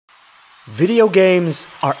Video games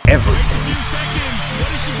are everything.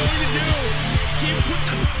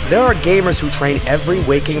 There are gamers who train every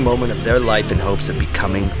waking moment of their life in hopes of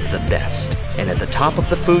becoming the best. And at the top of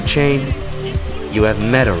the food chain, you have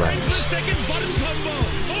meta runners.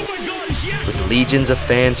 With legions of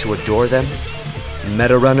fans who adore them,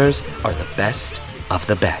 meta runners are the best of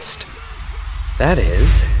the best. That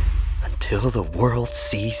is, until the world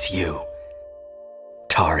sees you.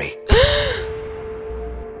 Tari.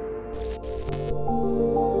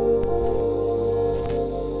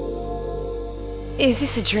 Is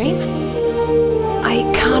this a dream? I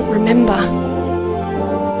can't remember. I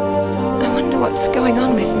wonder what's going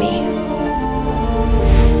on with me.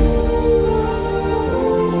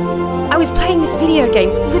 I was playing this video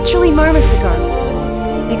game literally moments ago.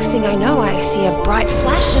 Next thing I know, I see a bright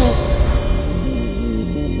flash and...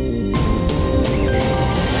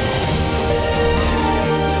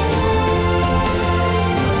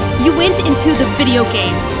 You went into the video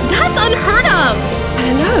game. That's unheard of! I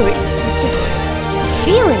don't know, it was just a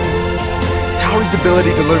feeling. Tari's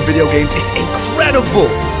ability to learn video games is incredible!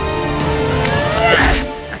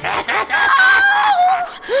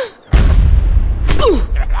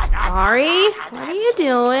 Tari, what are you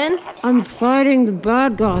doing? I'm fighting the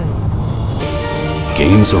bad guy.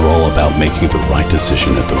 Games are all about making the right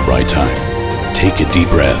decision at the right time. Take a deep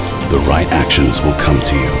breath. The right actions will come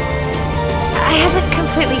to you. I haven't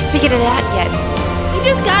completely figured it out yet. You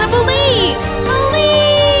just gotta believe!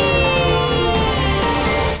 Believe!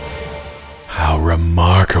 How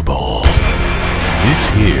remarkable. This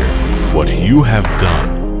here, what you have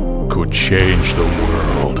done, could change the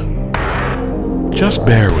world. Just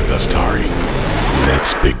bear with us, Tari.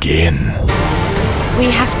 Let's begin.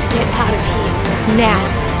 We have to get out of here, now.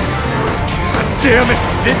 God damn it!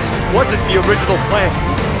 This wasn't the original plan!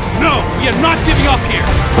 No, we are not giving up here!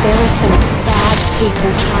 There are some bad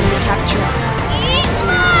people trying to capture us. Eat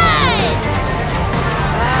blood!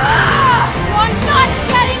 You're not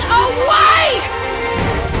getting away!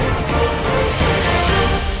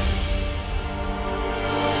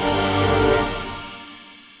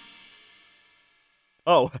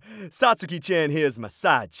 Oh, Satsuki-chan here's my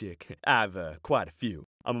side chick. I've quite a few.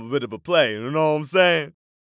 I'm a bit of a player, you know what I'm saying?